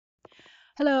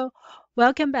Hello,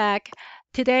 welcome back.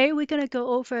 Today we're going to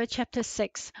go over chapter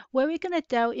 6, where we're going to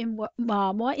delve in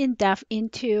more in depth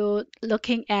into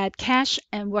looking at cash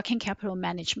and working capital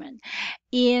management.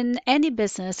 In any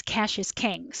business, cash is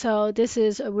king. So this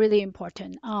is really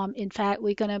important. In fact,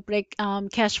 we're going to break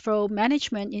cash flow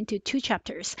management into two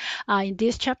chapters. In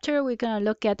this chapter, we're going to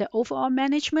look at the overall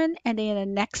management, and then in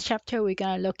the next chapter, we're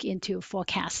going to look into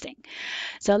forecasting.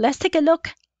 So let's take a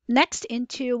look next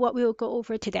into what we will go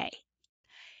over today.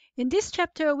 In this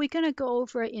chapter, we're going to go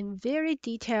over in very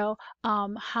detail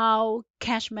how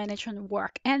cash management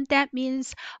work, and that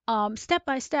means step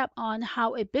by step on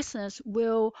how a business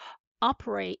will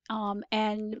operate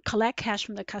and collect cash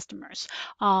from the customers.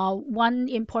 One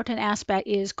important aspect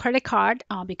is credit card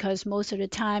because most of the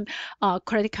time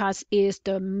credit cards is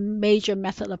the major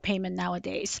method of payment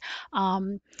nowadays.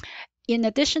 In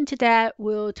addition to that,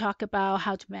 we'll talk about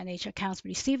how to manage accounts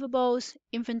receivables,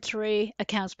 inventory,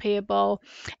 accounts payable,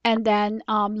 and then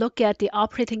look at the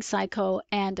operating cycle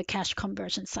and the cash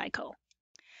conversion cycle.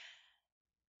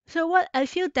 So what a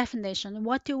few definition,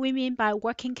 what do we mean by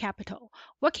working capital?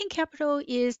 Working capital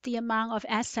is the amount of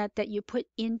asset that you put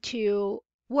into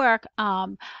work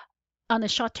on a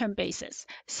short-term basis.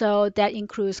 So that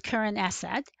includes current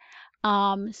asset.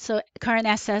 So current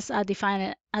assets are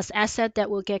defined as asset that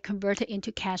will get converted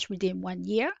into cash within 1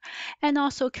 year, and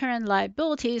also current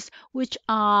liabilities, which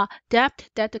are debt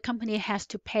that the company has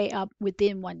to pay up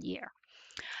within 1 year.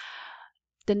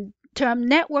 The term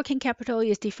net working capital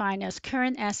is defined as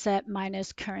current asset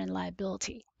minus current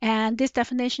liability. And this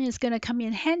definition is going to come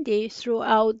in handy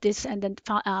throughout this and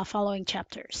the following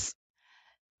chapters.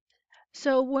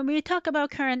 So when we talk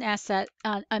about current asset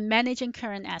and managing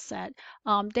current asset,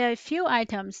 there are a few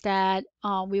items that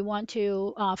we want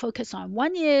to focus on.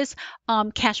 One is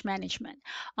cash management.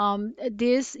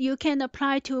 This you can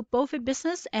apply to both a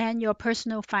business and your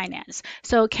personal finance.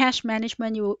 So cash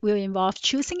management will involve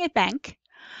choosing a bank,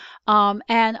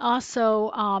 and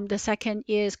also the second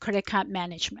is credit card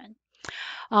management.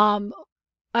 Um,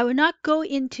 I will not go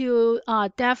into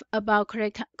depth about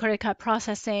credit card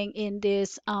processing in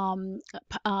this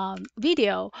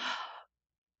video.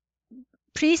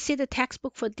 Please see the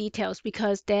textbook for details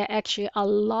because there are actually a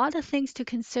lot of things to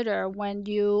consider when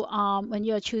you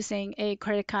are choosing a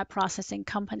credit card processing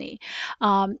company.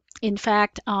 In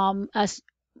fact, as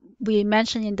we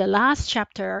mentioned in the last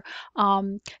chapter,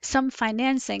 some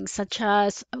financing such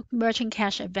as merchant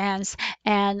cash advance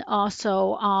and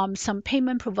also some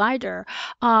payment provider,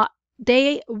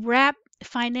 they wrap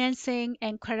financing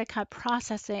and credit card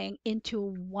processing into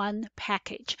one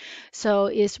package. So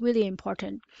it's really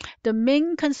important. The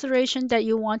main consideration that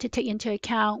you want to take into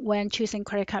account when choosing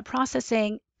credit card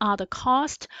processing are the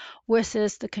cost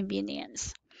versus the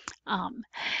convenience. Um,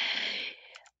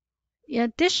 in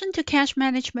addition to cash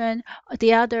management,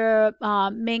 the other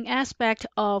main aspect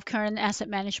of current asset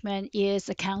management is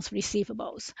accounts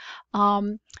receivables.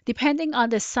 Depending on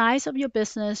the size of your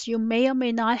business, you may or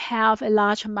may not have a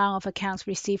large amount of accounts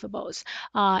receivables.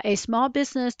 A small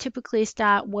business typically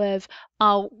start with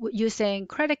using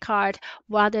credit card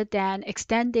rather than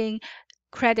extending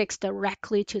credits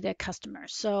directly to their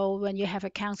customers. So when you have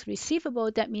accounts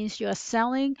receivable, that means you are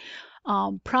selling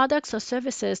products or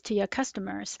services to your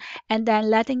customers and then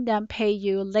letting them pay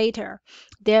you later,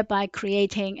 thereby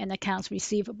creating an accounts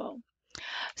receivable.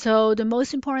 So the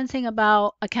most important thing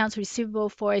about accounts receivable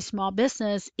for a small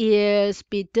business is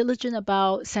be diligent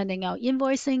about sending out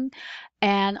invoicing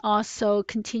and also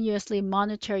continuously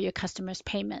monitor your customers'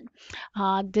 payment.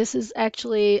 This is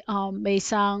actually may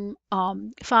sound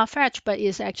far-fetched, but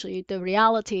is actually the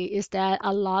reality is that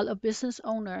a lot of business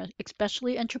owners,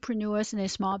 especially entrepreneurs in a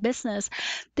small business,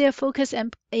 they're focused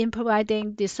in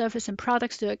providing the service and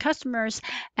products to their customers,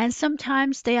 and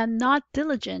sometimes they are not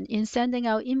diligent in sending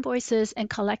out invoices and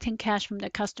collecting cash from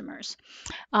their customers.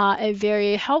 A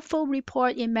very helpful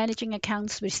report in managing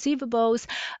accounts receivables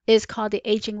is called the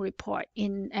aging report.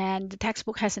 And the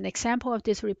textbook has an example of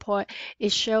this report.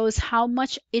 It shows how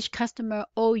much each customer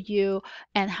owe you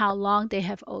and how long they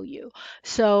have owed you.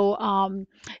 So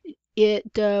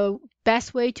the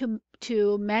best way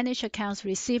to manage accounts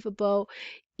receivable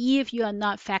if you are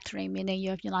not factoring, meaning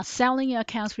you're not selling your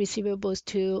accounts receivables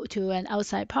to an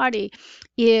outside party,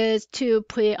 is to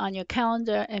put it on your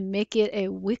calendar and make it a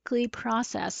weekly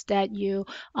process that you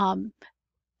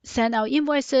send out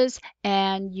invoices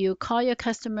and you call your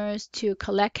customers to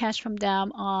collect cash from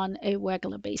them on a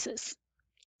regular basis.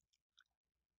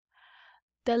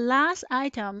 The last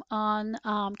item on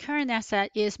current asset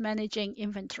is managing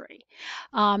inventory.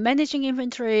 Managing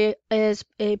inventory is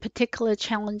a particular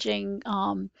challenging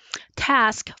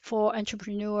task for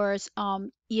entrepreneurs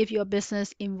if your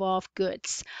business involve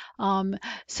goods.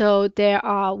 So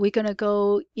we're going to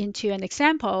go into an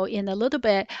example in a little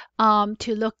bit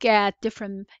to look at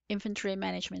different inventory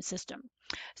management system.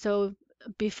 So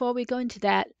before we go into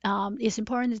that, it's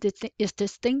important to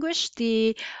distinguish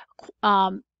the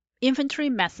um, inventory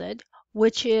method,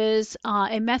 which is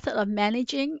a method of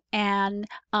managing and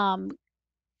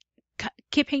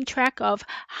keeping track of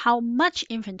how much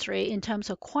inventory in terms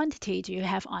of quantity do you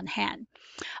have on hand.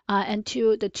 And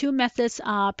the two methods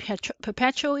are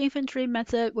perpetual inventory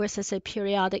method versus a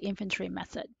periodic inventory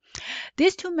method.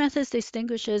 These two methods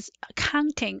distinguishes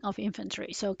counting of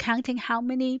inventory. So counting how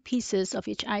many pieces of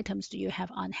each items do you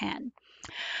have on hand.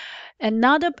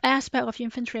 Another aspect of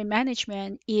inventory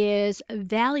management is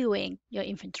valuing your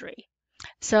inventory.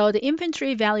 So the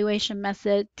inventory valuation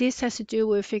method, this has to do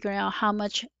with figuring out how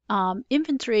much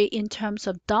inventory in terms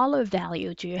of dollar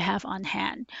value do you have on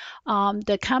hand.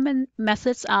 The common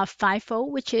methods are FIFO,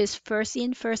 which is first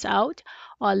in, first out,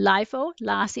 or LIFO,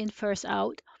 last in, first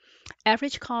out,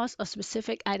 average cost, or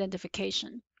specific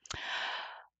identification.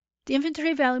 The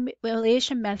inventory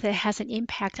valuation method has an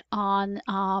impact on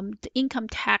the income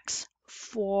tax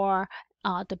for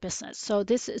the business.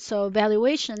 So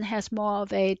valuation has more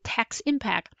of a tax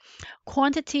impact.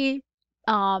 Quantity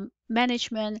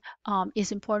management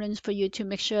is important for you to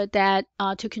make sure that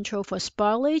to control for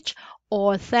spoilage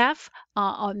or theft,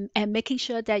 and making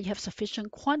sure that you have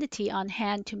sufficient quantity on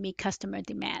hand to meet customer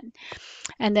demand.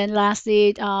 And then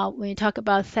lastly, when you talk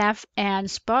about theft and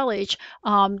spoilage,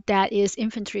 that is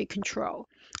inventory control.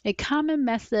 A common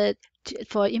method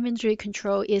for inventory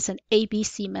control is an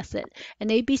ABC method. An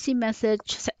ABC method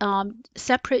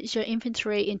separates your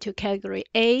inventory into category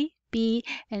A, B,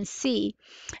 and C.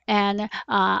 And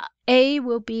A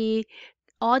will be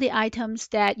all the items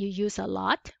that you use a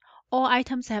lot, all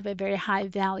items have a very high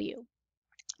value.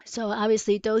 So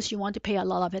obviously those you want to pay a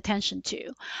lot of attention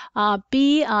to.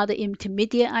 B are the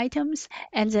intermediate items,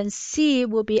 and then C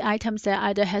will be items that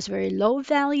either has very low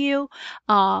value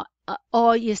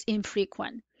or is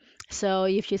infrequent. So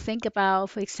if you think about,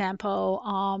 for example,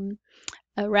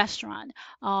 a restaurant,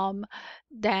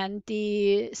 then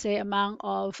the say amount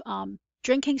of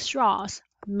drinking straws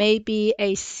may be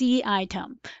a C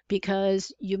item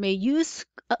because you may use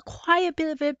quite a bit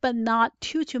of it, but not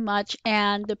too much,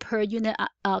 and the per unit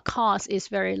cost is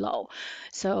very low.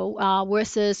 So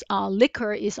versus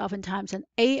liquor is oftentimes an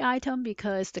A item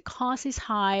because the cost is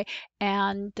high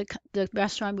and the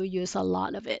restaurant will use a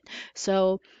lot of it.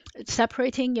 So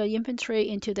separating your inventory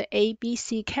into the A, B,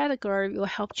 C category will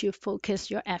help you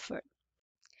focus your effort.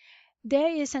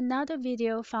 There is another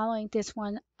video following this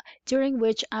one during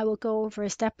which I will go over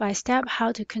step by step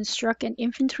how to construct an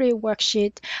inventory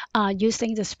worksheet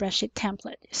using the spreadsheet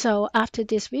template. So after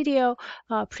this video,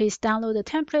 please download the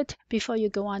template before you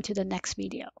go on to the next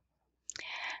video.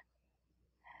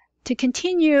 To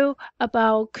continue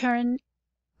about current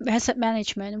asset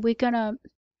management,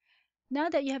 now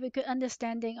that you have a good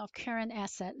understanding of current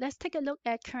asset, let's take a look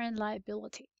at current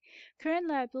liability. Current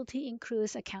liability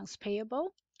includes accounts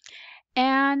payable.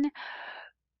 And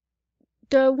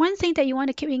the one thing that you want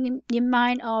to keep in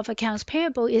mind of accounts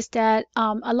payable is that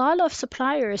a lot of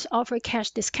suppliers offer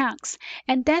cash discounts,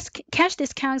 and cash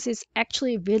discounts is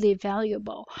actually really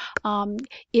valuable.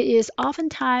 It is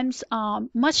oftentimes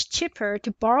much cheaper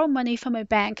to borrow money from a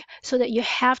bank so that you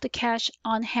have the cash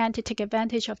on hand to take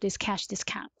advantage of these cash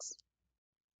discounts.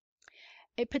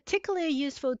 A particularly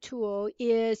useful tool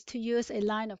is to use a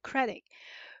line of credit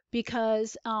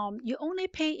because you only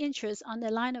pay interest on the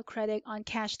line of credit on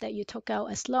cash that you took out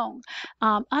as loan.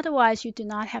 Otherwise, you do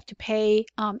not have to pay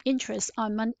interest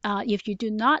on if you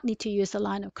do not need to use the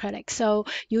line of credit. So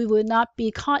you will not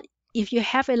be caught. If you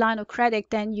have a line of credit,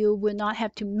 then you will not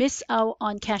have to miss out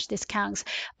on cash discounts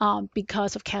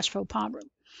because of cash flow problem.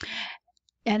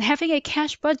 And having a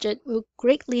cash budget will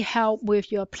greatly help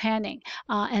with your planning,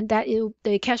 and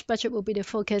the cash budget will be the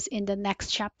focus in the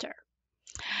next chapter.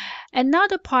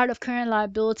 Another part of current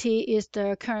liability is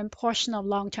the current portion of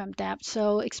long-term debt.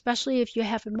 So especially if you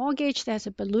have a mortgage that has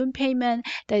a balloon payment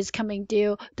that is coming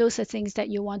due, those are things that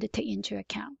you want to take into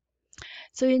account.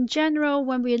 So in general,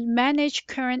 when we manage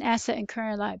current asset and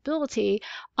current liability,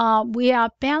 we are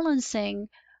balancing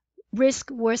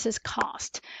risk versus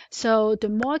cost. So the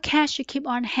more cash you keep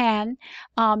on hand,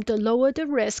 the lower the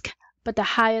risk, but the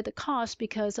higher the cost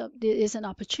because there is an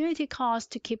opportunity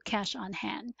cost to keep cash on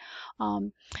hand.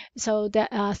 So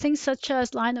that things such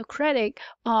as line of credit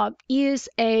is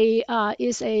a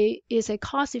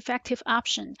cost-effective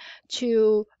option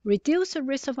to reduce the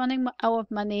risk of running out of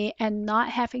money and not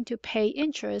having to pay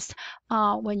interest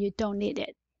when you don't need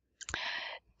it.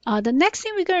 The next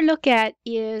thing we're going to look at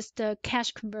is the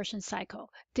cash conversion cycle.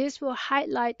 This will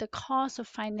highlight the cost of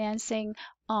financing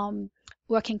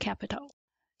working capital.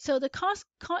 So the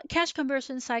cash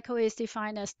conversion cycle is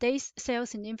defined as days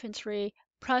sales in inventory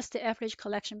plus the average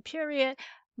collection period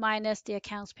minus the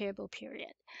accounts payable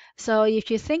period. So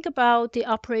if you think about the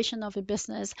operation of a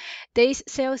business, days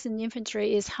sales in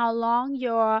inventory is how long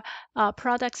your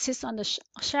product sits on the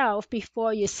shelf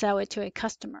before you sell it to a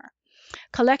customer.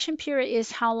 Collection period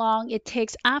is how long it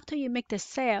takes after you make the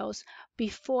sales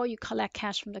before you collect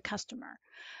cash from the customer.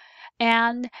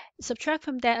 And subtract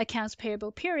from that accounts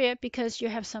payable period because you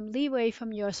have some leeway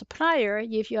from your supplier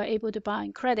if you are able to buy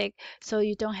on credit, so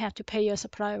you don't have to pay your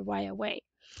supplier right away.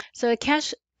 So a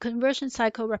cash conversion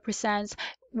cycle represents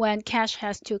when cash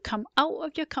has to come out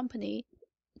of your company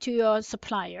to your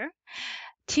supplier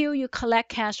till you collect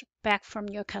cash back from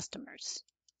your customers.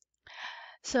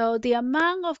 So the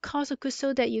amount of cost of goods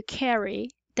sold that you carry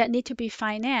that need to be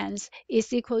financed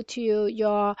is equal to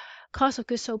your cost of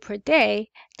goods sold per day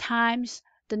times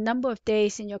the number of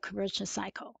days in your conversion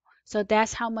cycle. So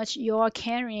that's how much you're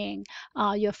carrying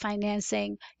your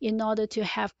financing in order to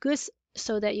have goods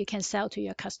so that you can sell to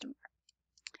your customer.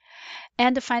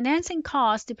 And the financing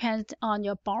cost depends on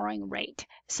your borrowing rate.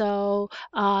 So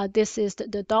this is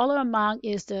the dollar amount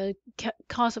is the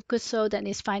cost of goods sold that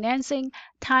is financing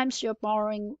times your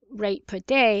borrowing rate per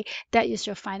day. That is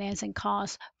your financing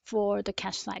cost for the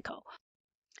cash cycle.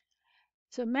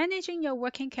 So managing your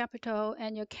working capital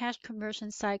and your cash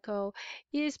conversion cycle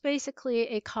is basically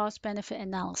a cost benefit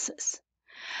analysis.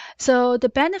 So the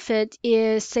benefit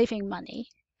is saving money.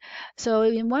 So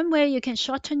in one way, you can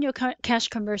shorten your cash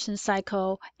conversion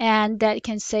cycle, and that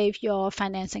can save your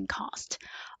financing cost.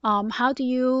 How do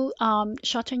you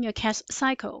shorten your cash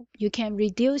cycle? You can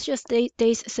reduce your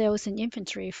days sales in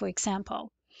inventory, for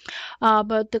example.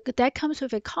 But that comes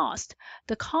with a cost.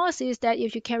 The cost is that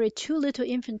if you carry too little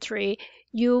inventory,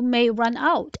 you may run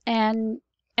out and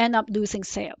end up losing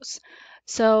sales.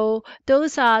 So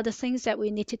those are the things that we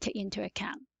need to take into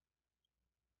account.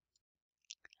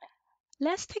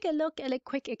 Let's take a look at a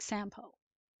quick example.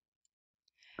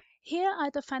 Here are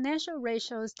the financial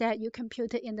ratios that you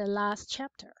computed in the last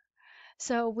chapter.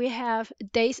 So we have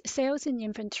days sales in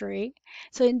inventory.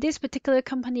 So in this particular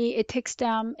company, it takes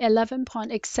them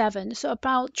 11.87, so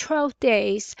about 12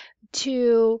 days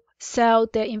to sell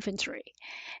their inventory.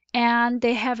 And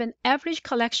they have an average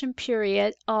collection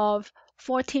period of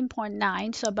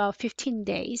 14.9, so about 15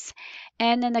 days,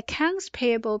 and an accounts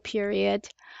payable period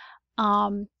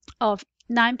of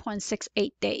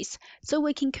 9.68 days. So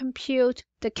we can compute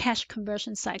the cash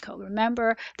conversion cycle.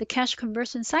 Remember, the cash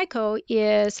conversion cycle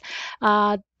is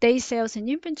day sales in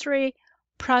inventory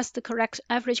plus the correct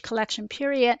average collection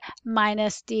period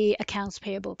minus the accounts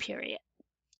payable period.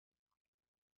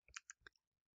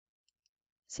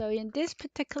 So in this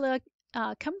particular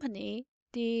company,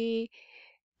 the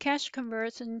cash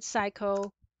conversion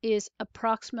cycle is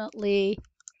approximately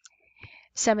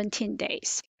 17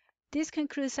 days. This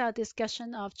concludes our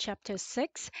discussion of chapter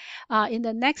 6. In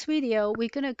the next video, we're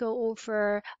going to go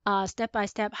over step by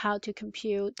step how to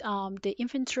compute the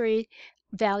inventory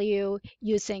value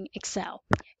using Excel.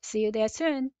 See you there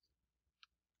soon.